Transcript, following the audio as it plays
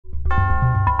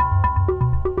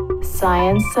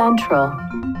Science Central.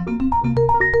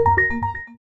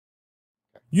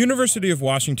 University of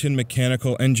Washington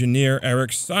mechanical engineer Eric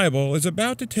Seibel is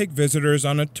about to take visitors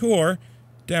on a tour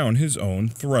down his own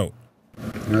throat.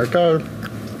 There it goes.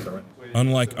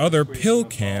 Unlike other pill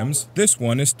cams, this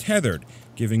one is tethered,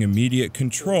 giving immediate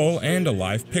control and a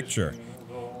live picture.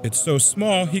 It's so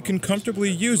small he can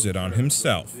comfortably use it on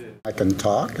himself. I can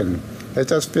talk, and it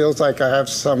just feels like I have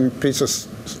some piece of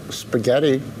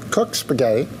spaghetti, cooked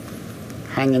spaghetti,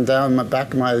 hanging down the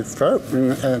back of my throat,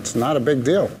 and it's not a big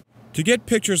deal. To get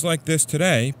pictures like this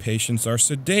today, patients are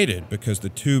sedated because the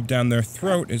tube down their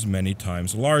throat is many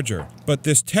times larger. But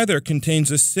this tether contains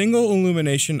a single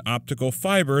illumination optical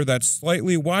fiber that's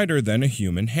slightly wider than a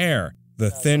human hair. The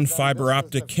thin fiber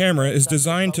optic camera is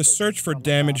designed to search for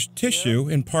damaged tissue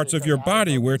in parts of your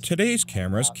body where today's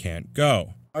cameras can't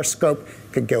go. Our scope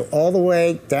could go all the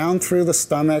way down through the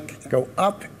stomach, go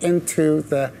up into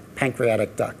the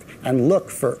pancreatic duct, and look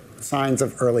for signs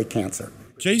of early cancer.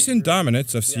 Jason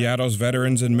Dominitz of Seattle's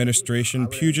Veterans Administration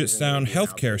Puget Sound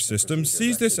Healthcare System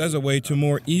sees this as a way to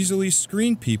more easily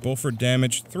screen people for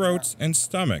damaged throats and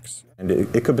stomachs. And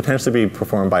it could potentially be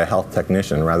performed by a health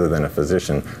technician rather than a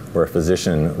physician, where a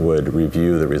physician would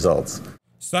review the results.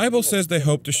 Seibel says they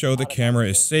hope to show the camera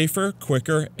is safer,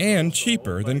 quicker, and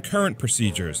cheaper than current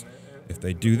procedures. If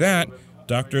they do that,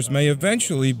 doctors may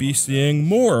eventually be seeing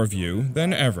more of you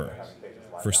than ever.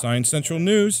 For Science Central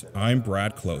News, I'm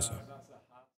Brad Closa.